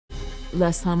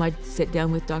Last time I sat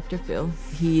down with Dr. Phil,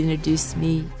 he introduced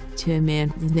me to a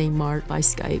man named Mark by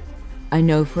Skype. I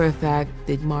know for a fact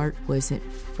that Mark wasn't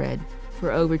Fred.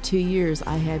 For over 2 years,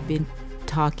 I have been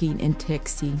talking and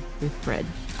texting with Fred.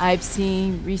 I've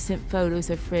seen recent photos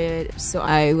of Fred, so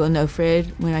I will know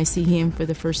Fred when I see him for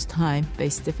the first time,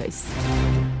 face to face.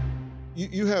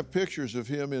 You have pictures of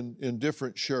him in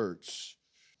different shirts,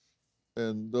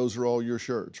 and those are all your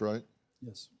shirts, right?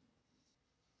 Yes.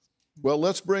 Well,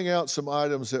 let's bring out some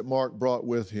items that Mark brought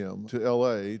with him to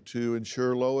LA to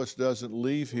ensure Lois doesn't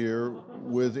leave here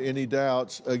with any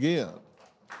doubts again.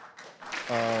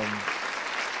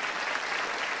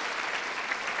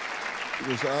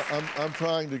 Because I'm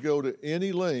trying to go to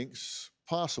any lengths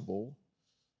possible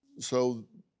so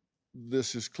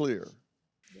this is clear.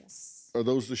 Yes. Are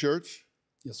those the shirts?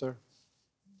 Yes, sir.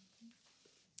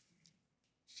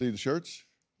 See the shirts?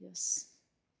 Yes.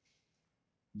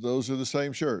 Those are the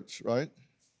same shirts, right?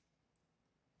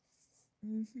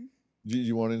 Mm-hmm. Do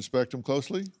you want to inspect them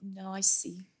closely? No, I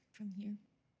see from here.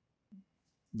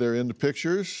 They're in the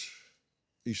pictures.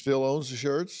 He still owns the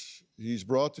shirts. He's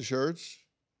brought the shirts.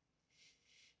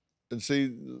 And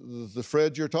see, the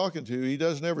Fred you're talking to, he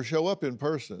doesn't ever show up in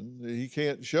person. He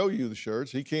can't show you the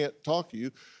shirts. He can't talk to you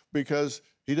because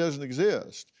he doesn't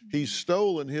exist. He's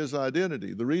stolen his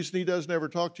identity. The reason he doesn't ever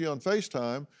talk to you on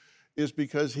FaceTime is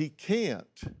because he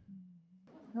can't.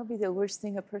 That'll be the worst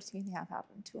thing a person can have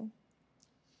happen to him.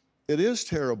 It is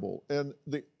terrible. And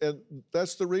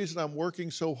that's the reason I'm working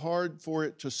so hard for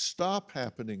it to stop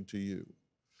happening to you.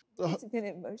 It's been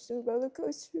an emotional roller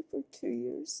coaster for 2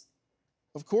 years.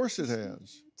 Of course it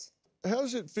has. How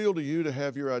does it feel to you to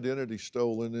have your identity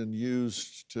stolen and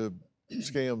used to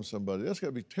scam somebody? That's got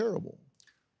to be terrible.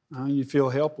 You feel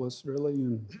helpless, really,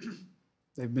 and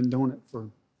they've been doing it for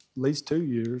at least 2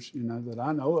 years, you know, that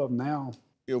I know of now.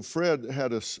 You know, Fred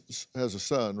has a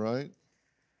son, right?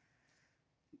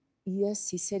 Yes,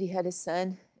 he said he had a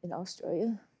son in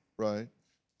Australia. Right.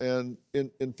 And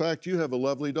in fact, you have a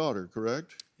lovely daughter,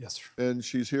 correct? Yes, sir. And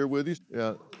she's here with you?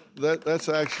 Yeah, that's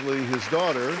actually his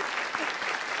daughter.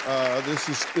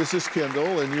 This is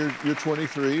Kendall, and you're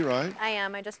 23, right? I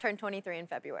am. I just turned 23 in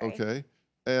February. Okay.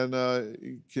 And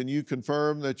can you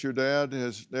confirm that your dad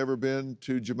has never been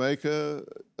to Jamaica,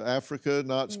 Africa,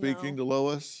 not speaking to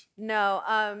Lois?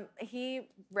 No, he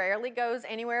rarely goes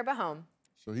anywhere but home.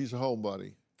 So he's a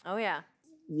homebody. Oh, yeah.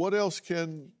 What else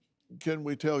can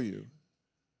we tell you?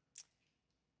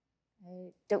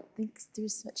 I don't think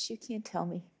there's much you can't tell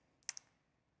me.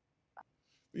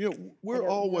 You know, we're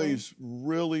always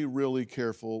really, really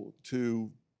careful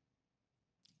to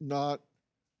not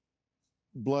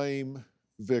blame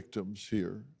victims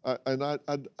here. I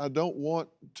don't want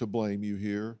to blame you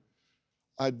here.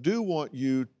 I do want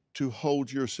you to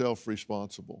hold yourself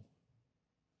responsible.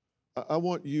 I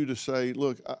want you to say,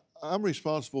 look, I'm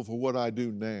responsible for what I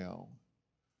do now.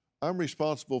 I'm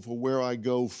responsible for where I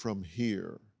go from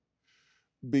here.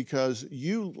 Because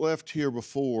you left here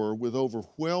before with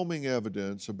overwhelming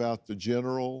evidence about the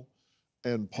general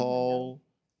and Paul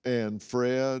and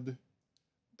Fred,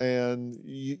 and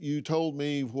you told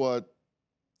me what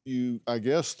you, I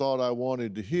guess, thought I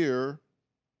wanted to hear,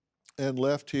 and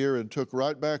left here and took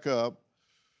right back up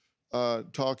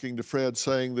talking to Fred,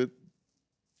 saying that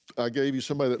I gave you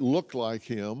somebody that looked like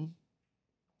him,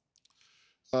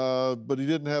 but he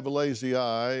didn't have a lazy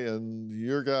eye, and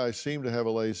your guy seemed to have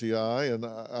a lazy eye, and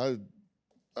I'm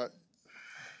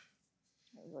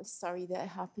really sorry that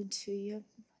happened to you.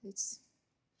 I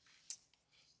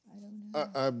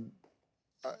don't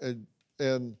know.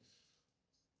 And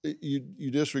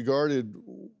you disregarded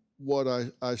what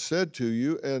I said to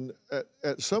you, and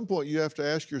at some point you have to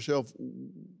ask yourself,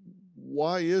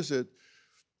 why is it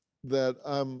that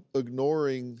I'm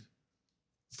ignoring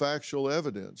factual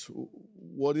evidence?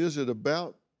 What is it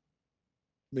about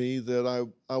me that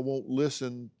I won't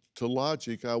listen to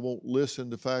logic? I won't listen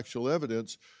to factual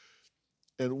evidence.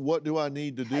 And what do I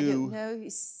need to do? I don't know.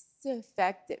 It's the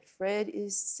fact that Fred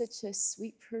is such a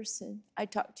sweet person. I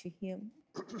talked to him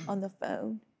on the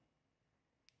phone.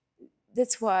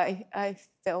 That's why I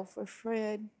fell for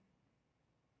Fred.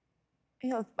 I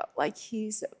felt like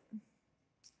he's,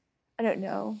 I don't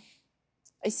know.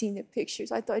 I seen the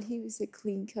pictures. I thought he was a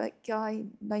clean-cut guy,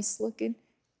 nice looking.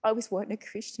 I always wanted a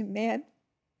Christian man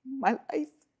in my life.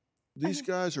 These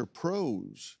guys are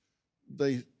pros.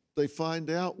 They find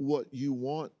out what you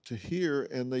want to hear,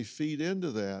 and they feed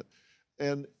into that.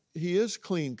 And he is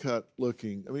clean-cut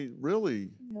looking. I mean,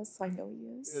 really. Yes, I know he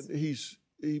is.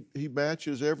 And he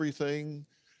matches everything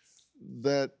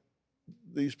that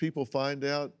these people find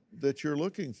out that you're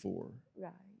looking for.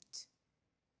 Right.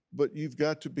 but you've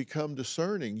got to become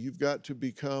discerning. You've got to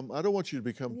become, I don't want you to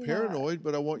become paranoid,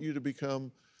 but I want you to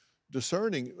become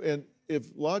discerning. And if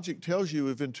logic tells you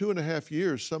if in 2.5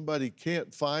 years somebody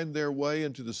can't find their way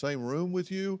into the same room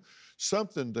with you,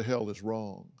 something to hell is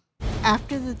wrong.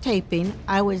 After the taping,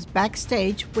 I was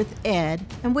backstage with Ed,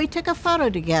 and we took a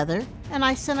photo together, and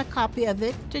I sent a copy of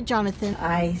it to Jonathan.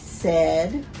 I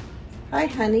said, "Hi,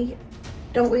 honey.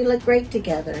 Don't we look great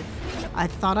together?" I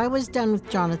thought I was done with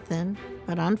Jonathan,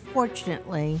 but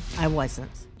unfortunately, I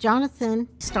wasn't. Jonathan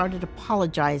started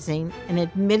apologizing and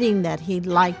admitting that he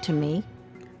lied to me.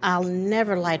 "I'll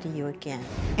never lie to you again."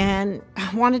 And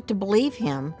I wanted to believe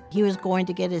him. He was going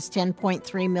to get his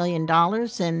 $10.3 million,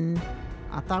 and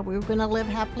I thought we were going to live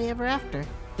happily ever after.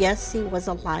 Yes, he was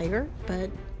a liar,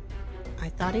 but I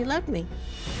thought he loved me.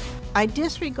 I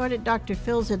disregarded Dr.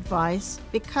 Phil's advice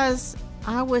because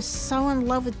I was so in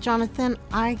love with Jonathan,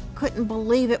 I couldn't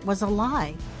believe it was a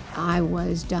lie. I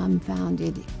was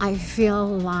dumbfounded. I feel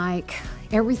like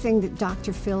everything that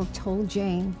Dr. Phil told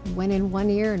Jane went in one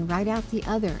ear and right out the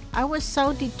other. I was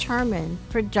so determined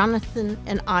for Jonathan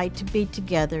and I to be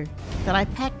together that I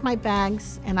packed my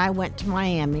bags and I went to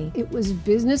Miami. It was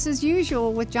business as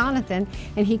usual with Jonathan,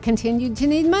 and he continued to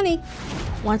need money.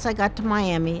 Once I got to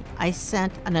Miami, I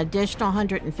sent an additional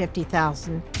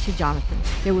 $150,000 to Jonathan.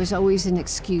 There was always an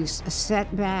excuse, a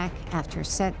setback after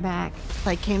setback.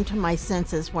 I came to my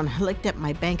senses when I looked at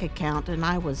my bank account and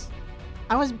I was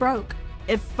broke.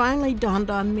 It finally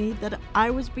dawned on me that I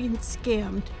was being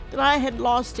scammed, that I had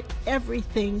lost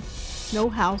everything. No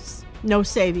house, no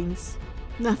savings,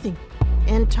 nothing.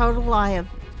 In total, I have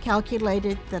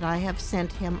calculated that I have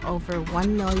sent him over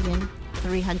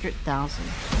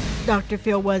 $1,300,000. Dr.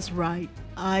 Phil was right.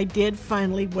 I did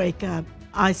finally wake up.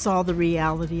 I saw the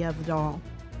reality of it all.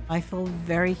 I feel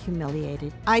very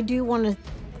humiliated. I do want to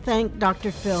thank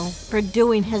Dr. Phil for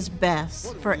doing his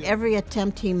best for every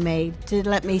attempt he made to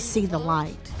let me see the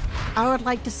light. I would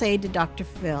like to say to Dr.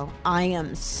 Phil, I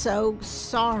am so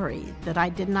sorry that I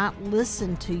did not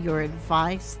listen to your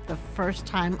advice the first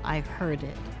time I heard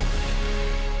it.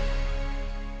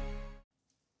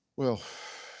 Well,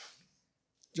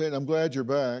 Jane, I'm glad you're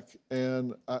back,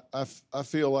 and I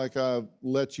feel like I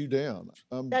let you down.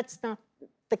 That's not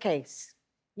the case.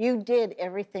 You did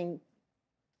everything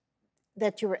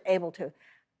that you were able to.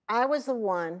 I was the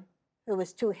one who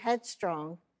was too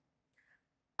headstrong.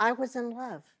 I was in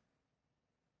love.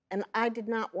 And I did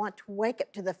not want to wake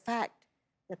up to the fact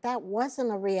that that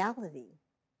wasn't a reality.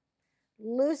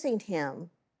 Losing him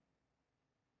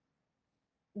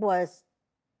was,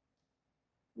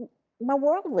 my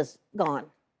world was gone.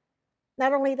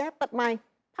 Not only that, but my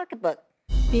pocketbook.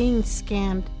 Being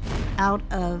scammed out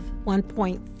of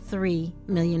 $1.3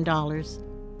 million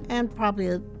and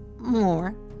probably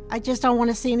more. I just don't want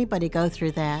to see anybody go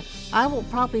through that. I will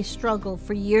probably struggle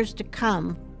for years to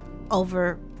come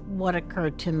over what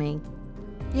occurred to me.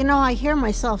 You know, I hear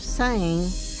myself saying,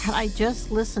 had I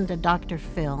just listened to Dr.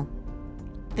 Phil,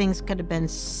 things could have been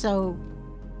so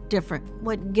different.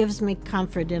 What gives me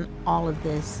comfort in all of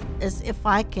this is if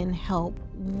I can help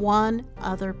one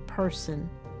other person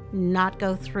not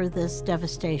go through this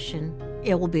devastation,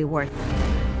 it will be worth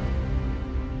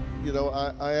it. You know,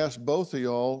 I asked both of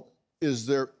y'all, is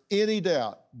there any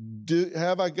doubt?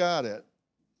 Have I got it?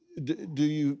 Do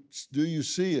you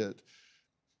see it?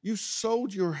 You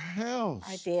sold your house.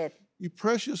 I did. You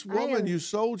precious woman, you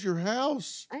sold your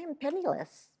house. I am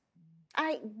penniless.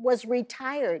 I was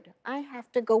retired. I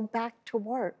have to go back to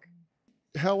work.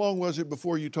 How long was it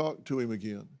before you talked to him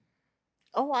again?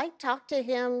 Oh, I talked to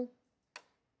him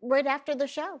right after the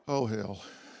show. Oh, hell.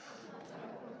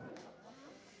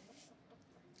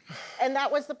 And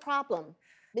that was the problem,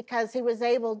 because he was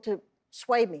able to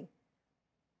sway me.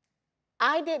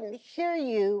 I didn't hear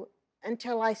you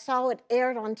until I saw it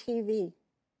aired on TV.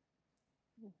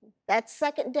 That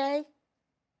second day,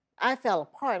 I fell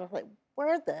apart. I was like,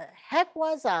 where the heck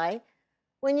was I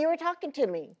when you were talking to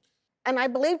me? And I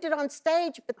believed it on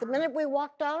stage, but the minute we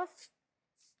walked off,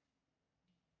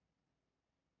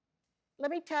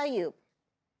 let me tell you,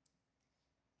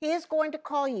 he is going to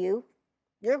call you,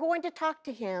 you're going to talk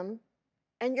to him,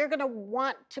 and you're going to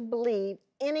want to believe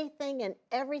anything and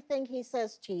everything he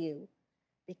says to you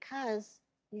because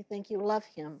you think you love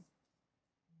him.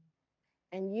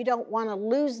 And you don't want to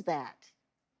lose that.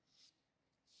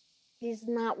 He's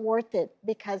not worth it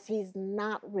because he's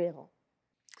not real.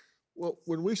 Well,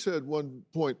 when we said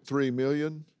 1.3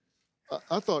 million,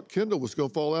 I thought Kendall was going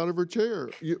to fall out of her chair.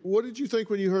 What did you think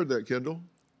when you heard that, Kendall?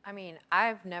 I mean,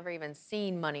 I've never even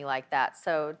seen money like that,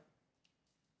 so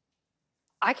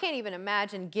I can't even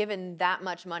imagine giving that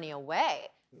much money away.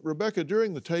 Rebecca,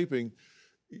 during the taping,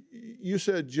 you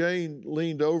said Jane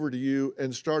leaned over to you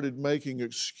and started making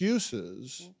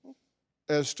excuses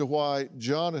as to why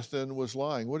Jonathan was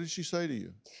lying. What did she say to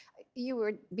you? You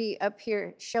would be up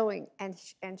here showing, and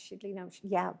she'd lean over,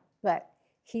 yeah, but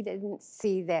he didn't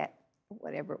see that,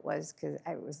 whatever it was, because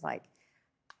I was like,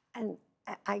 and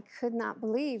I could not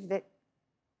believe that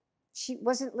she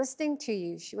wasn't listening to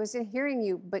you. She wasn't hearing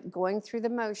you, but going through the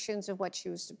motions of what she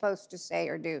was supposed to say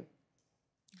or do.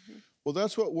 Well,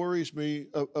 that's what worries me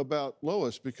about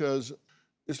Lois, because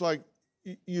it's like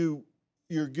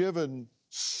you're given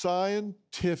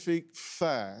scientific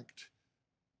fact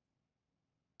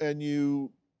and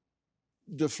you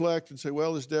deflect and say,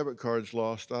 well, his debit card's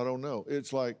lost. I don't know.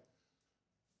 It's like,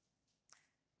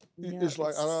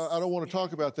 I don't want to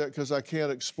talk about that because I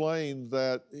can't explain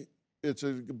that it's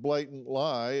a blatant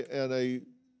lie and a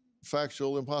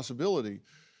factual impossibility,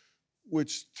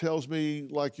 which tells me,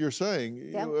 like you're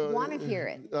saying, Don't want to hear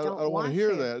it. I don't want to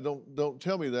hear that. Don't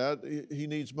tell me that. He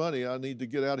needs money. I need to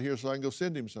get out of here so I can go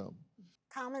send him some.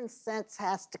 Common sense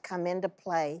has to come into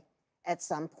play at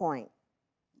some point.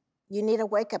 You need a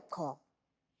wake-up call.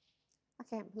 I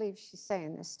can't believe she's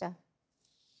saying this stuff.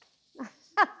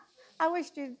 I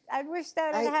wish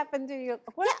that had happened to you.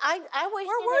 Yeah, I wish.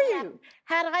 Where were you?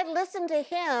 Had I listened to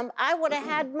him, I would have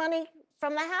had money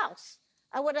from the house.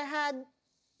 I would have had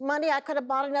money. I could have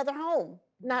bought another home.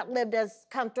 Not lived as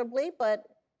comfortably, but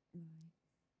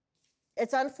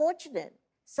it's unfortunate.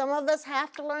 Some of us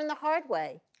have to learn the hard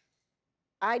way.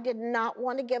 I did not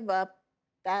want to give up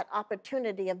that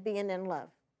opportunity of being in love.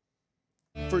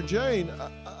 For Jane,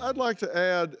 I'd like to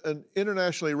add an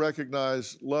internationally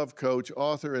recognized love coach,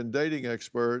 author, and dating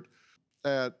expert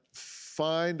at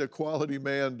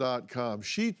findaqualityman.com.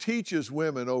 She teaches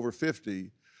women over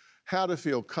 50 how to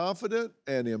feel confident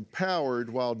and empowered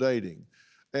while dating.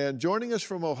 And joining us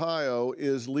from Ohio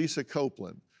is Lisa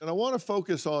Copeland. And I want to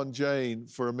focus on Jane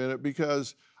for a minute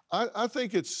because I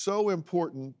think it's so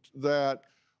important that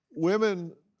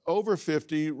women over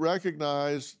 50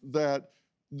 recognize that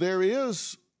there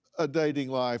is a dating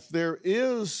life. There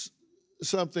is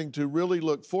something to really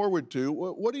look forward to.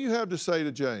 What do you have to say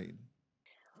to Jane?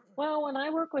 Well, when I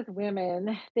work with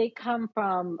women, they come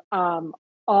from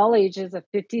all ages of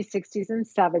 50s, 60s, and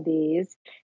 70s,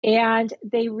 and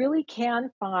they really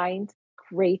can find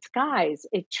great guys.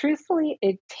 Truthfully,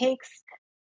 it takes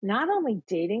not only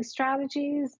dating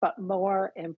strategies, but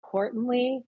more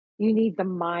importantly, you need the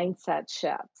mindset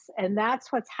shifts. And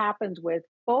that's what's happened with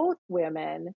both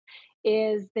women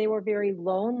is they were very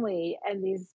lonely, and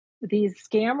these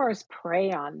scammers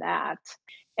prey on that.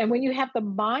 And when you have the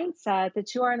mindset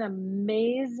that you are an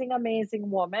amazing, amazing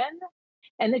woman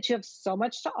and that you have so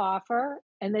much to offer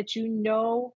and that you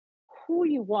know who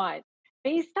you want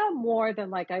based on more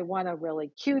than like, I want a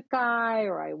really cute guy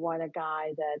or I want a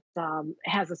guy that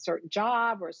has a certain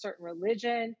job or a certain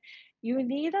religion, you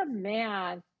need a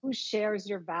man who shares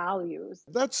your values.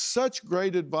 That's such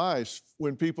great advice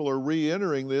when people are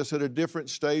re-entering this at a different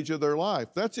stage of their life.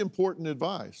 That's important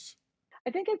advice.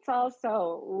 I think it's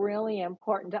also really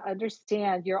important to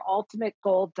understand your ultimate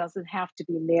goal doesn't have to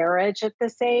be marriage at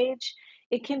this age.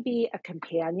 It can be a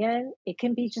companion. It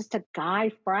can be just a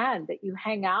guy friend that you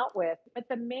hang out with. But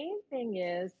the main thing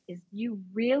is you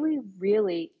really,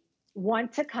 really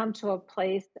want to come to a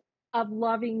place of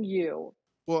loving you.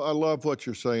 Well, I love what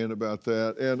you're saying about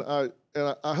that. And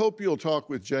I hope you'll talk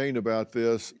with Jane about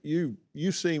this. You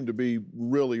seem to be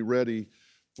really ready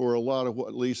for a lot of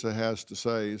what Lisa has to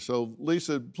say. So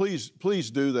Lisa,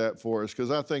 please do that for us,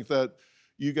 because I think that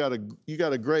you got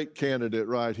a great candidate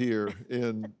right here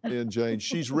in Jane.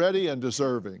 She's ready and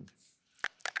deserving.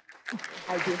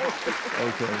 I do.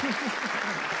 Okay.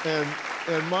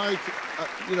 And Mike,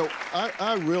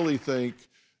 I really think,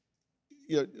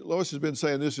 Lois has been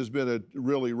saying this has been a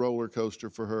really roller coaster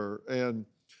for her. And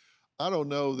I don't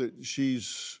know that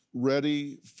she's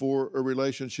ready for a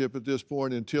relationship at this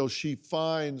point until she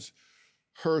finds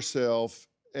herself.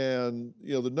 And,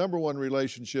 the number one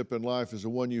relationship in life is the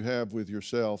one you have with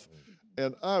yourself.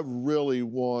 And I really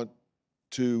want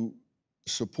to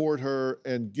support her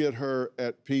and get her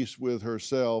at peace with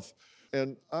herself.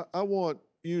 And I want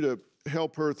you to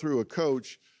help her through a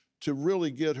coach to really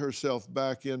get herself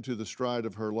back into the stride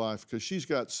of her life, because she's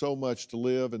got so much to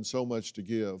live and so much to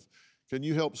give. Can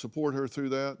you help support her through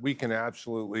that? We can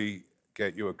absolutely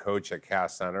get you a coach at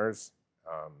Cass Centers.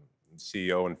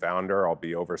 CEO and founder, I'll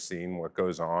be overseeing what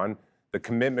goes on. The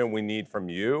commitment we need from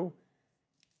you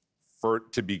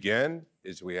to begin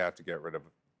is we have to get rid of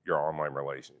your online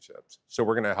relationships. So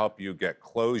we're gonna help you get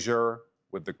closure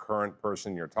with the current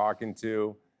person you're talking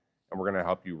to, and we're gonna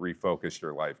help you refocus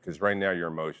your life, because right now your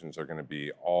emotions are gonna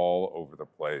be all over the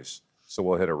place. So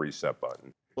we'll hit a reset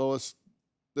button. Lois,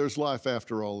 there's life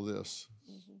after all of this.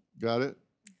 Got it?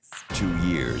 2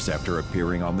 years after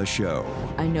appearing on the show,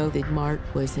 I know that Mark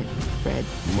wasn't Fred.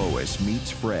 Lois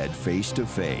meets Fred face to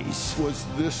face. Was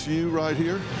this you right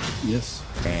here? Yes.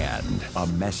 And a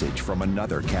message from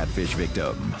another catfish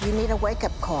victim. You need a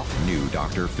wake-up call. New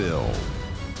Dr. Phil.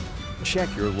 Check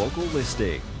your local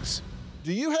listings.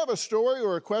 Do you have a story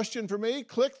or a question for me?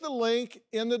 Click the link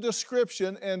in the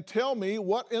description and tell me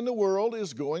what in the world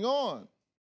is going on.